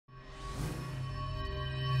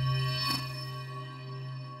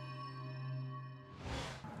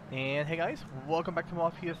And hey guys, welcome back to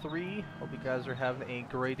Mafia 3. Hope you guys are having a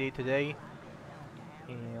great day today.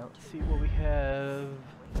 And let's see what we have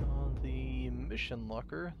on the mission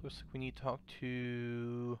locker. Looks like we need to talk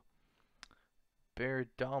to Bear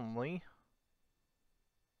Donnelly.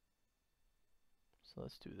 So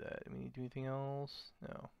let's do that. Do we need to do anything else?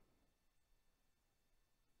 No.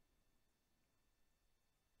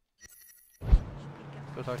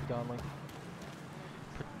 Go talk to Donnelly.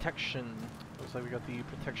 Protection. Looks like we got the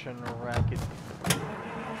protection racket next.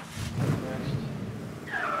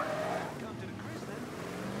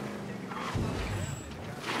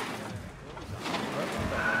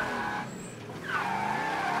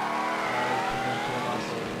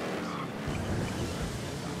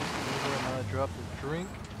 Drop the drink.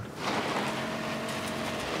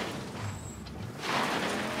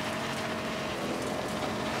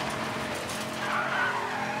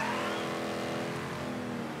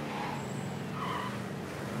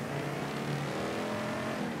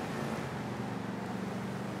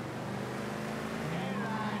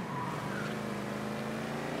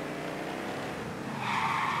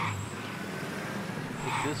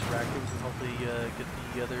 This racket, we can hopefully get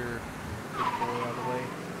the other big boy out of the way.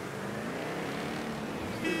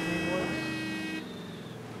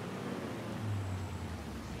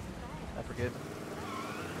 I forget.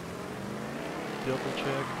 Double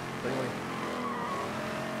check. But anyway.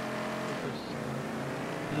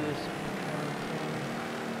 This.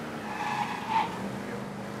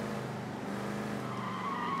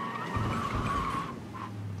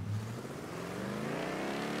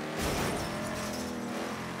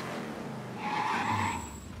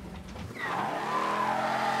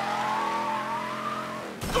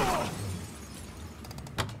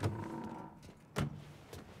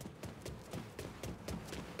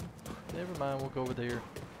 Never mind, we'll go over there.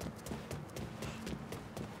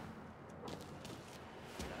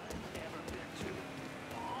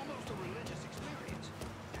 Almost a religious experience.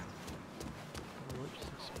 Religious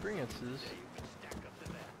experiences?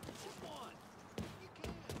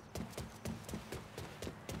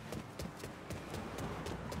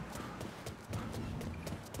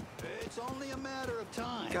 It's only a matter of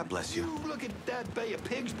time. God bless you. You look at that Bay of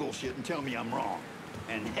Pigs bullshit and tell me I'm wrong.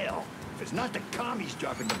 And hell, if it's not the commies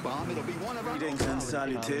dropping the bomb, it'll be one of our Greetings and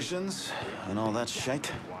salutations, and all that shite.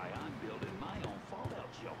 Why I'm building my own fallout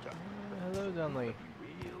shelter. Hello, Donnelly.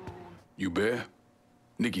 You Bear?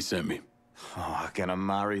 Nikki sent me. Oh, gonna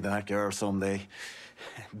marry that girl someday.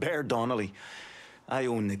 Bear Donnelly. I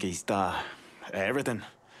own Nicky's everything.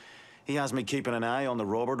 He has me keeping an eye on the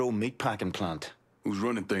Roberto meatpacking plant. Who's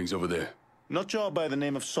running things over there? Nutjob by the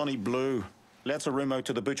name of Sonny Blue. Lets a room out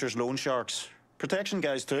to the butcher's loan sharks. Protection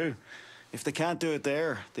guys too. If they can't do it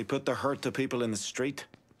there, they put the hurt to people in the street.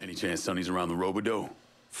 Any chance Sonny's around the Roberto?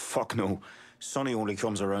 Fuck no. Sonny only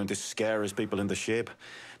comes around to scare his people into shape.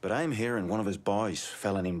 But I'm hearing one of his boys,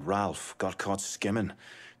 fella named Ralph, got caught skimming.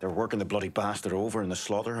 They're working the bloody bastard over in the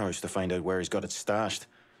slaughterhouse to find out where he's got it stashed.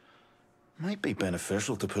 Might be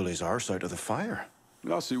beneficial to pull his arse out of the fire.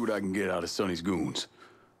 I'll see what I can get out of Sonny's goons.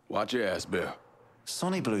 Watch your ass, Bear.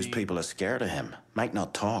 Sonny Blue's people are scared of him. Might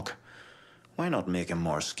not talk. Why not make him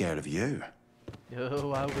more scared of you?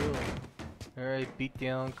 Oh, I will. Alright, beat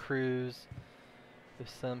down Cruz. The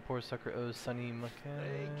son, poor sucker owes Sonny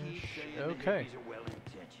Mukash. Okay. Alright,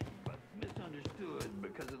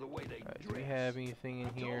 do we have anything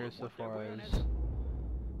in here so far as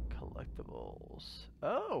collectibles?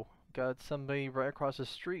 Oh! Got somebody right across the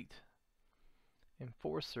street.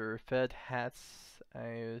 Enforcer, fed hats,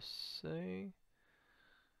 I say.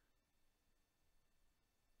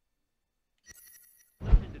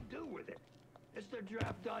 Nothing to do with it. It's their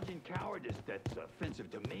draft-dodging cowardice that's offensive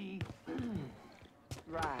to me.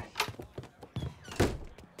 Right. Let's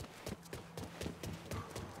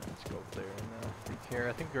go up there and take care.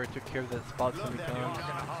 I think we already took care of that spot when we come.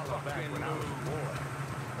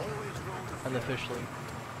 Unofficially.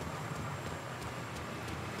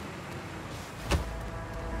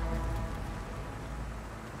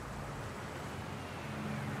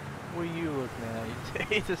 What are you looking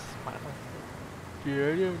at? You just smiling. Yeah, I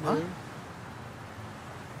don't know.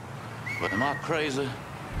 But am I crazy? You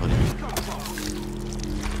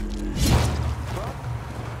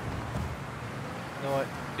know what?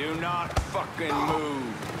 Do not fucking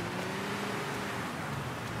move.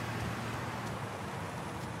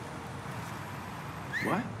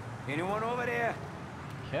 What? Anyone over there?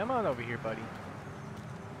 Come on over here, buddy.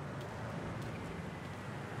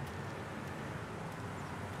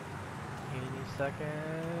 Any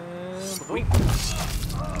second. Wait.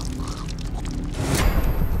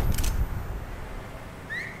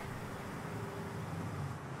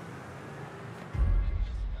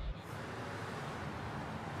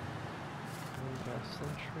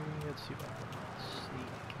 Let's see if I can sneak.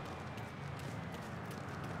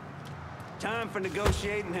 Time for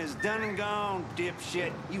negotiating has done and gone,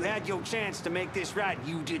 dipshit. You had your chance to make this right.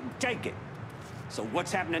 You didn't take it. So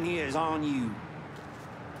what's happening here is on you.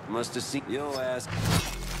 Must have seen your ass.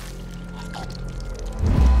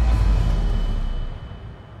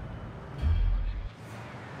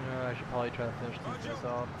 I should probably try to finish this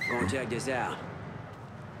off. Go and check this out.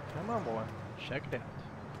 Come on, boy. Check it out.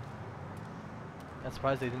 I'm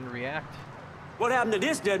surprised they didn't react. What happened to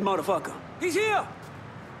this dead motherfucker? He's here!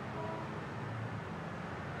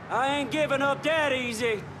 I ain't giving up that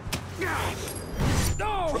easy.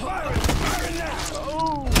 No! Fire now!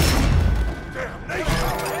 Oh! Damn, Nate!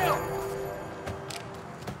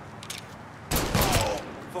 Oh,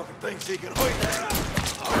 fucking thinks he can hoist that.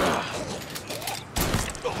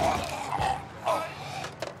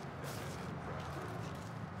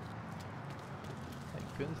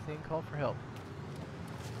 Thank goodness they didn't call for help.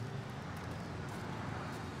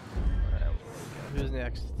 Who's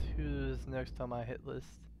next? Who's next on my hit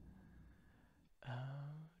list?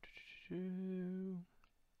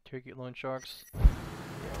 Turkey loan sharks. Yeah,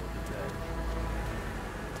 we'll do that.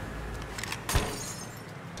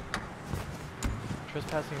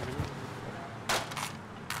 Trespassing is illegal.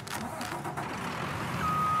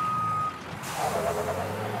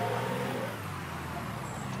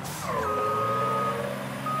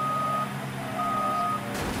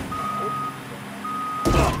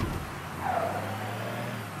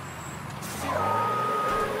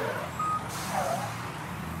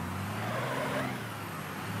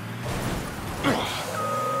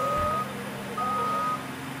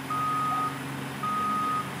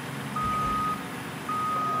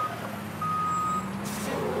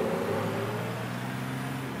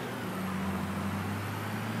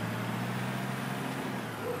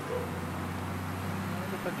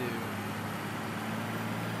 What if I do?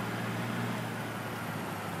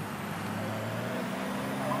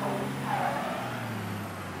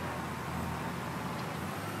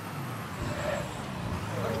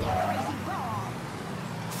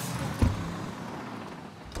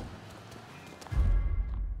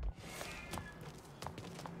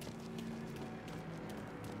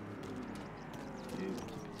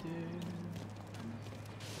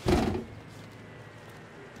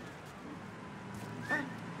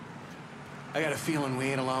 I got a feeling we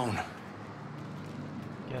ain't alone.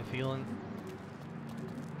 Got a feeling.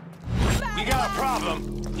 We got a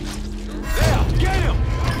problem. There, get him!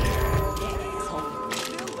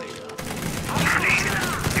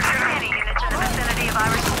 Any units in the vicinity of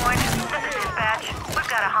Irish Point? This is dispatch. We've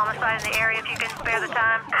got a homicide in the area if you can spare the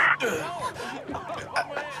time.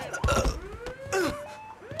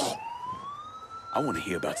 I want to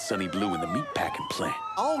hear about Sonny Blue and the meatpacking plant.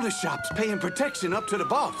 All the shops paying protection up to the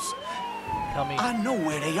boss. Tell me. I know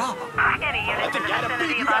where they are. Any units in the gotta be.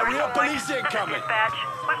 vicinity You of got Irish real Point? police This is incoming. dispatch.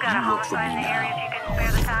 We've got a You work for homicide in me the now. area if you can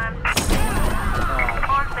spare the time.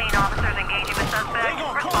 On-scene officers engaging with suspect.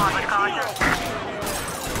 Respond with caution.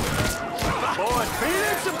 Boys,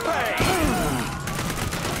 feeling some pain.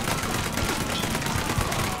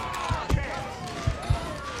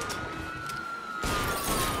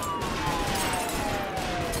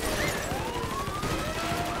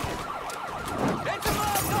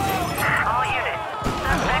 All units.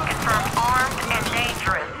 Suspect confirmed armed and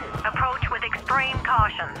dangerous. Approach with extreme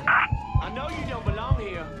caution. I know you don't belong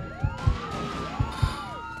here.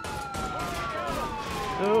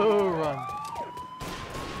 Oh, run.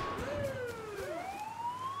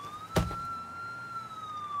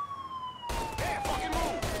 Hey, fucking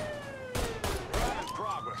move! We're in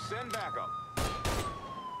progress. Send backup.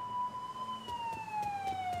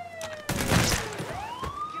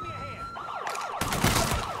 Give me a hand.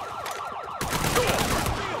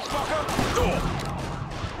 Fucker!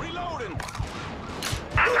 Reloading!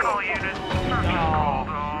 All units. Search is called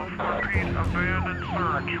off. Repeat, abandoned search.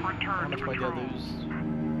 How Return to much money did I patrol. lose?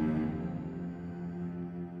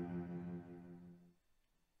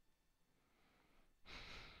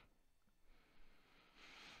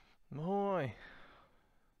 Boy.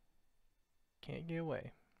 Can't get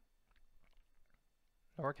away.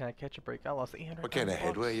 Or can I catch a break? I lost 800. What kind of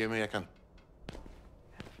headway are you making?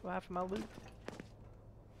 Half of my loot.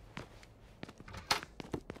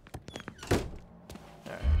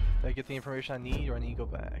 Alright. Did I get the information I need or I need to go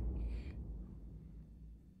back?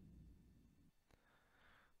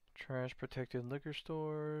 Trash protected liquor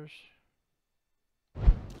stores.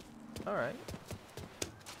 Alright.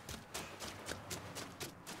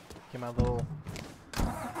 Get my little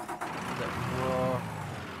that raw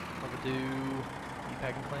overdue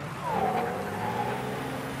packing plan.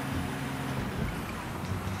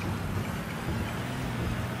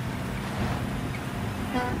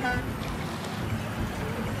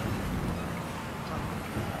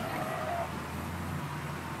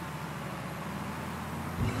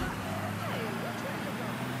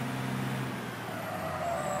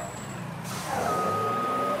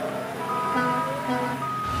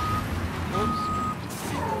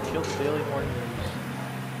 Killed the Daily Morning News.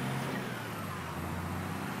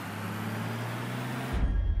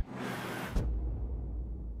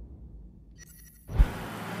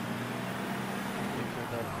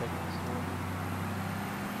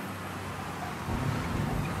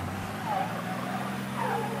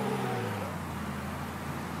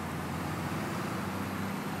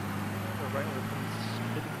 Right where it's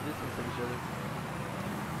spitting distance at each other.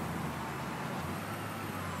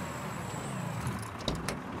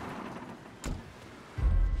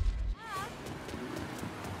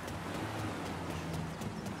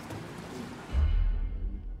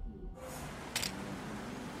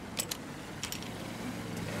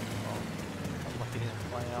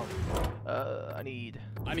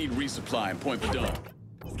 I need resupply in Point Verdun.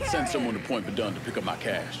 Send someone to Point Verdun to pick up my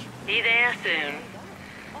cash. Be there soon.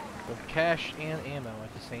 With cash and ammo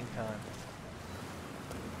at the same time.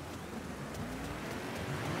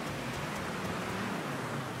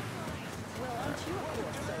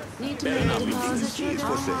 Need to make a deposit? You're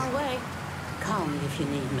on my way. Call me if you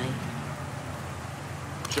need me.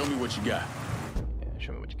 Show me what you got. Yeah,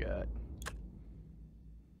 show me what you got.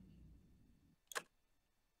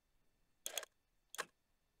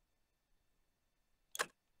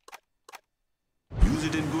 Use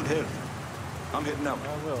it in good health. I'm heading out.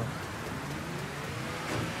 I will.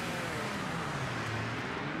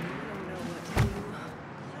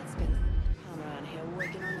 That's been coming around here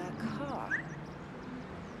working on that car.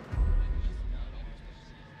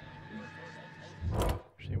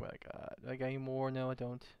 See what I got. Do I got any more? No, I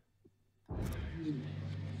don't. Come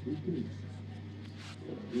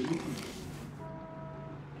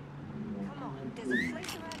on, there's a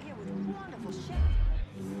place around here with wonderful shit.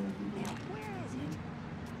 Now, where is it?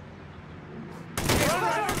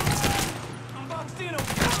 I'm boxed in.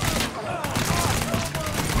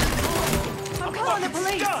 I'm calling the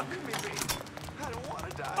police! I don't want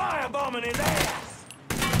to die. Firebombing his ass!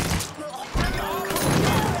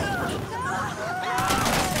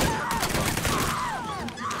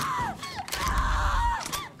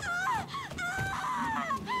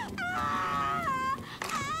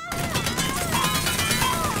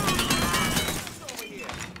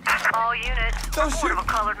 All units, report of a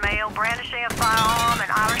colored male brandishing a firearm in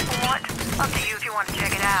Irish Point. Up to you if you want to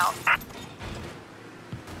check it out.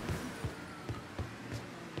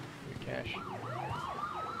 Your cash.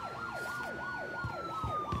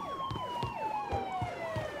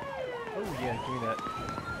 Oh yeah, give me that.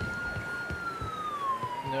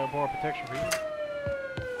 No more protection for you.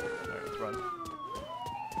 Alright, let's run.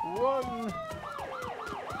 Run!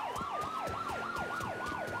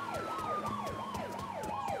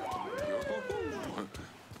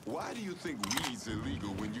 Why do you think weed's illegal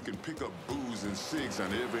when you can pick up booze and cigs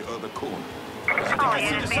on every other corner? All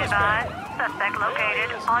units be advised. Suspect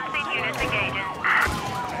located. On-scene units engaging.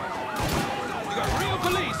 You got real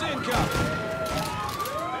police incoming!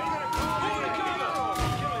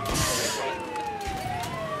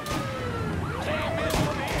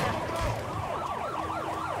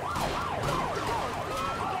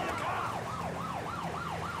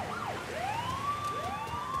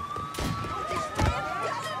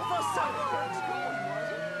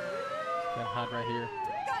 Hide right here.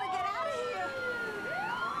 Gotta get out of here!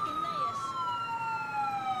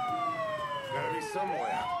 Gotta be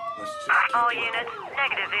somewhere. Let's just keep All looking. units,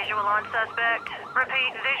 negative visual on suspect.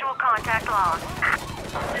 Repeat, visual contact lost.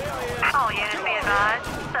 All units be advised.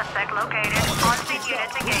 Suspect located. On-scene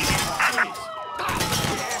units engaging.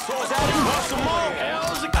 So's out and bust them all.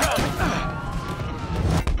 Hell's it coming?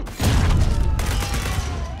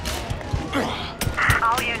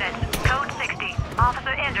 All units, code 60.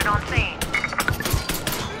 Officer injured on scene.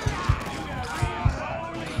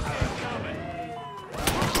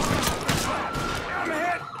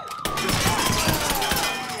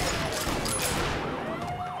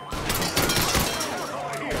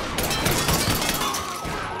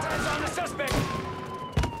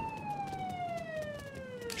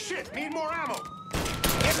 Shit, need more ammo.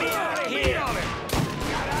 Get me out of here. Got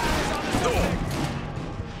eyes on the door.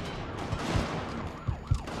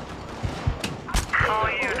 All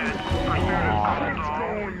units, pursuit is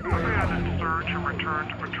closed. Abandon search and return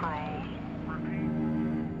to patrols. Repeat.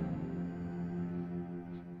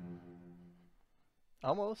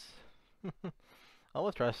 Almost.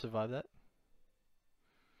 Almost try to survive that.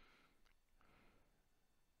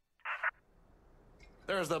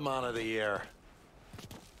 There's the man of the year.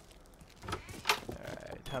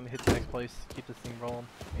 time to hit the next place, keep this thing rolling,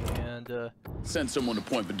 and Send someone to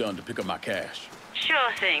Point Verdun to pick up my cash. Sure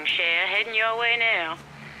thing, Cher. Heading your way now.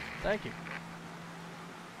 thank you.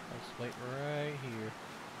 Let's wait right here.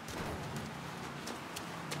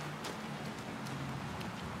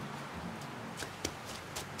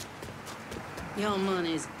 Your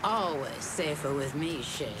money's always safer with me,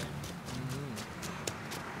 Cher.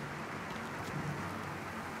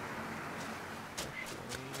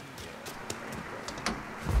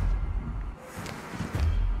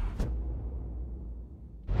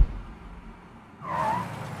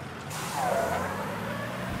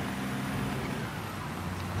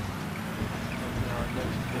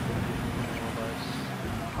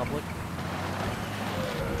 Public.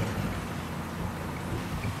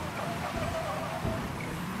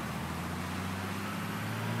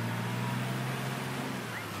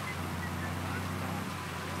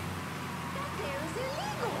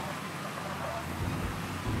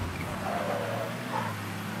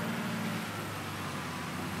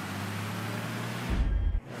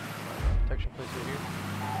 Protection place right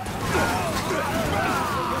here.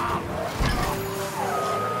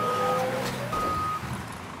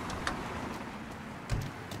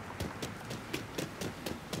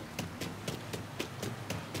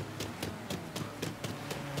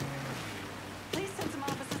 Please send some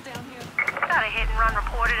officers down here. Got a hit and run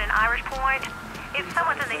reported in Irish Point. If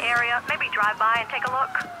someone's in the area, maybe drive by and take a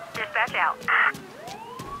look. Dispatch out.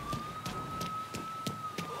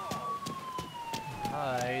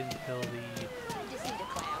 Hide until the I just need a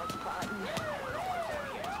cloud button.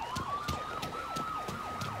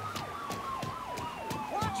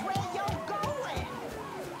 Watch where you're going.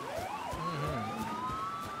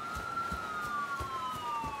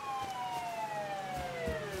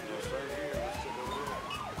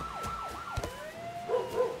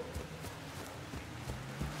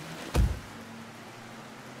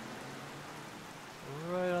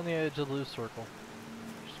 right on the edge of the loose circle.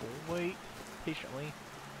 Just wait patiently.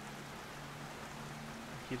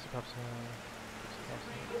 Keeps the cops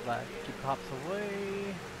keep the cops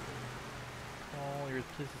away. Call your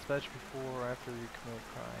police dispatch before or after you commit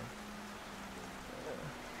a crime.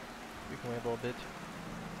 We can wait a little bit.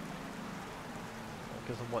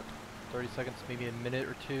 Gives them what, 30 seconds, maybe a minute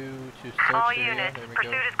or two to search All the area. units, There we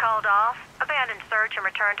pursuit go. is called off. Abandon search and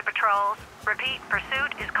return to patrols. Repeat,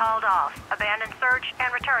 pursuit is called off. Abandon search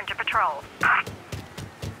and return to patrols.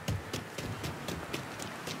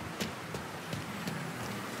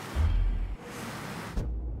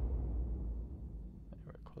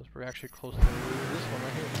 We're close. We're actually close to this one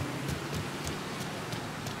right here.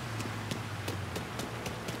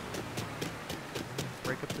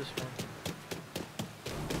 Break up this one.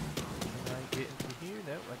 Can I get into here?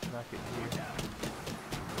 No, I cannot get into here.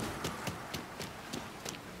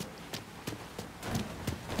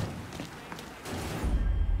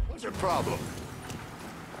 What's your problem?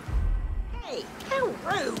 Hey, how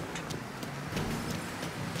rude.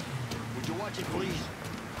 Would you watch it, please?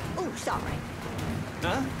 Oh, sorry.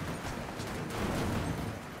 Huh?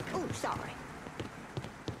 Oh, sorry.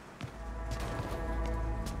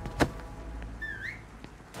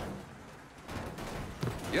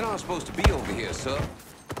 You're not supposed to be over here, sir. Alright,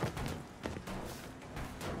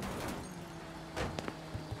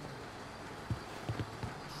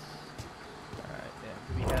 yeah.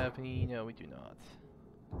 Do we have any? No, we do not.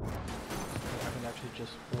 I can actually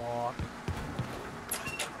just walk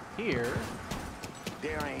here.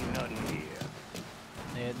 There ain't nothing here.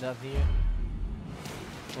 And nothing here.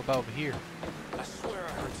 What about over here? I swear I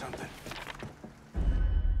heard something.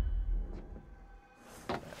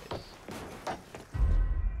 Nice.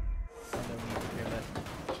 I don't need to hear that.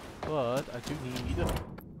 But I do need.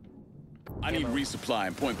 I need ammo. resupply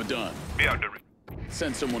in Point Verdun.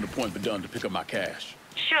 Send someone to Point Verdun to pick up my cash.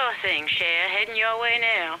 Sure thing, Cher. Heading your way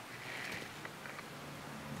now.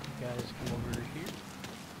 You guys come over here.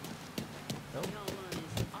 Nope. Your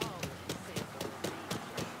money's always safer with me.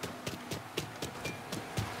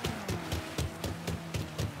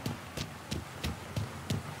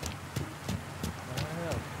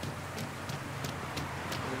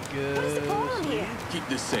 Good. What's the problem here? Keep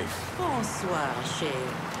this safe. Bonsoir, cher.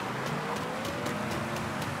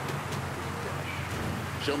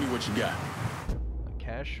 Show me what you got.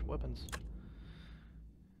 Cash weapons.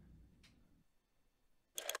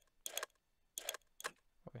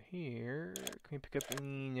 Over here, can we pick up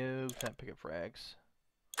any? No, can't pick up frags.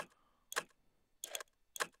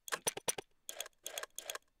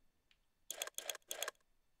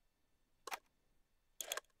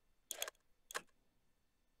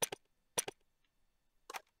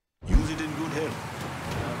 Use it in good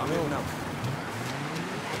health. I'm heading out.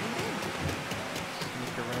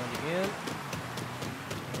 Sneak again.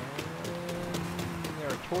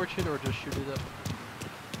 And or torch it or just shoot it up.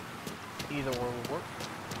 Either or will work.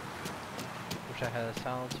 Wish I had a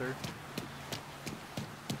silencer.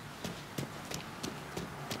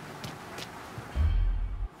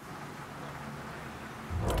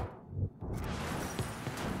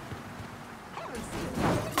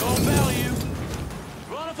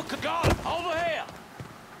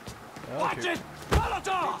 Watch it!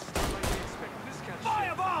 Molotov!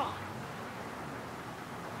 Fireball!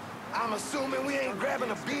 I'm assuming we ain't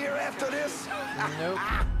grabbing a beer after this? Nope.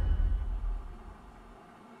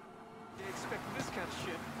 They expect this kind of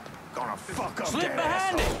shit. Gonna fuck up Slip their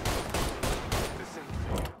behind asshole. it!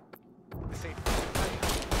 This ain't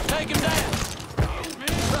Take him down!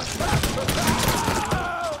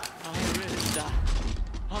 I ain't ready to die.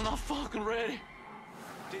 I'm not fucking ready.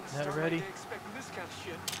 Not ready. They expect this kind of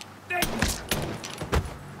shit.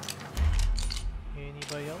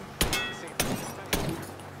 Anybody else? This ain't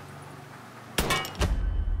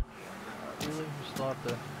Really? We still have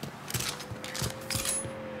to.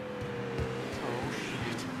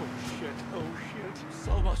 Oh shit.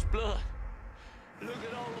 So much blood. Look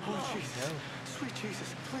at all the blood. Oh Jesus. No. Sweet Jesus,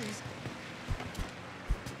 please.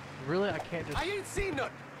 Really? I can't just. I ain't seen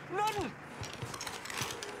nothing. Nothing.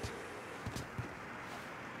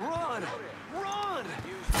 Run! Run!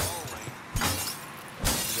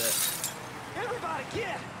 Everybody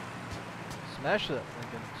get! Smash it,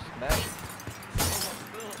 Lincoln. Smash it.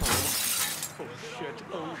 Oh shit.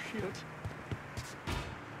 Oh shit.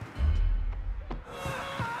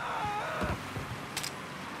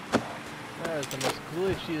 That is the most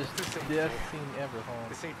glitchiest death scene ever, huh?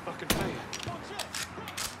 This ain't fucking fair.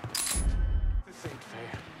 This ain't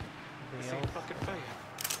fair. This ain't fucking fair.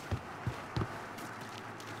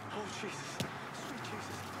 Oh Jesus. Sweet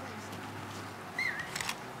Jesus, please.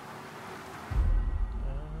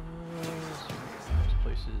 There's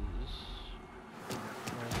places.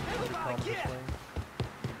 Everybody This get! way.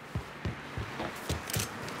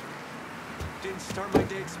 Didn't start my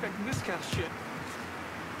day expecting this kind of shit.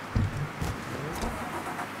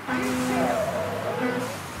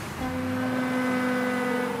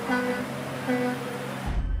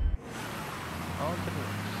 On to the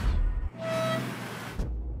next.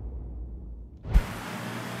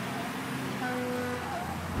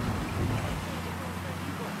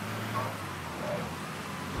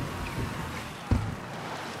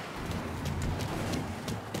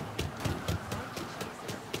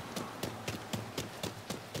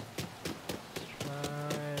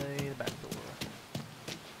 Try the back door.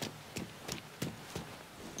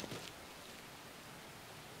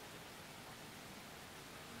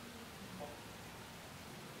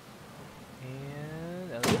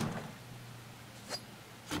 And that's it.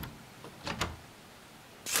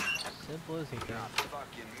 Simple as he can.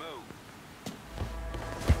 Fucking move.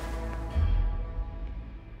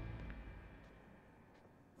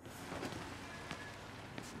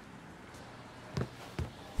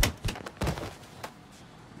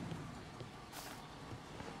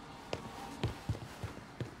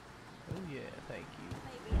 Oh yeah, thank you.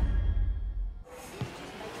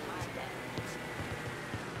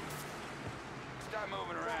 Start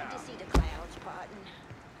moving Glad around. to see the clouds parting.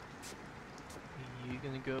 You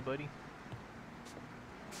gonna go, buddy?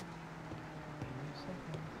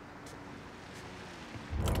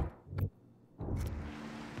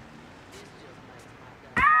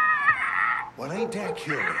 Well, ain't that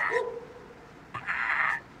curious?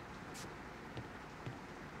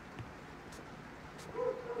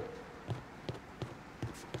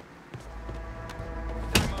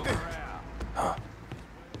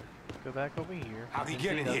 Go back over here. How'd he Didn't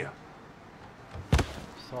get see in nothing. here?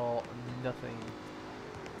 Saw nothing.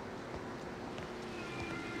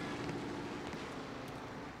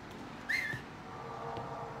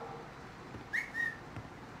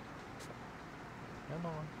 Come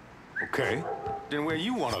on. Okay. Then where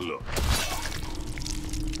you want to look?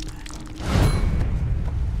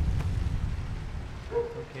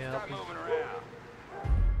 Okay, I'll Start be. moving around.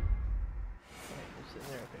 Hey, just sitting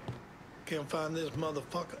there, okay. Can't find this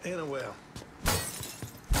motherfucker anywhere.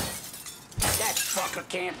 That fucker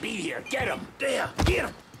can't be here. Get him. There. Get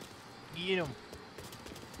him. Get him.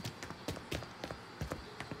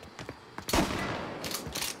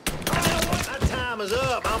 My time is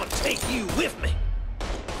up. I'm gonna take you with me.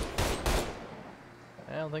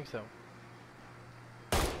 I don't think so.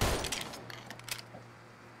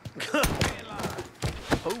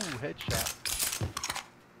 Oh, headshot.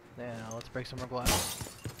 Now, let's break some more glass.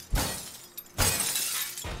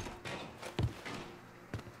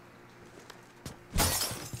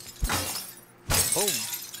 Boom.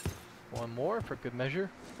 One more for good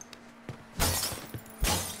measure.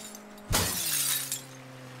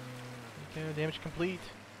 Okay, damage complete.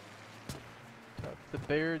 Got the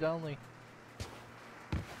bear downly.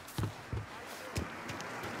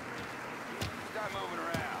 Start moving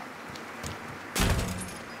around.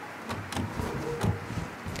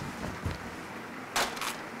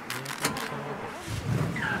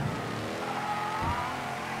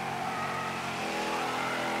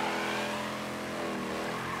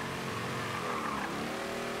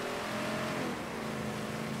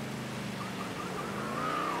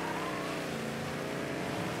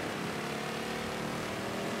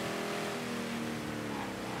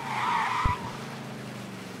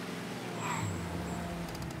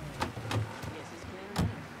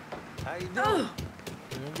 How you doing? Oh,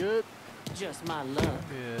 Doing good. just my luck.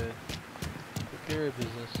 Good. Took care of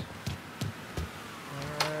business.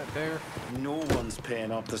 Alright, bear. No one's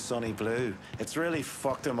paying up the Sonny Blue. It's really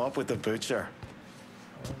fucked him up with the butcher.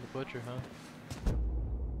 Oh, the butcher, huh?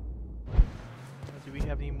 Do we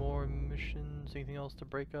have any more missions? Anything else to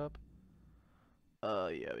break up?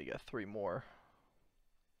 Yeah, we got 3 more.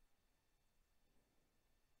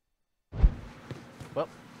 Well,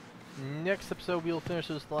 next episode we'll finish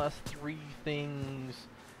those last 3 things,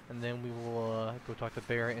 and then we will go talk to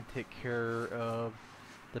Bear and take care of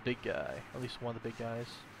the big guy. At least one of the big guys.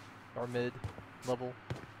 Our mid-level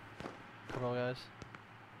criminal guys.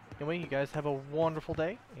 Anyway, you guys have a wonderful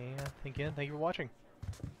day, and again, thank you for watching.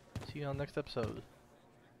 See you on the next episode.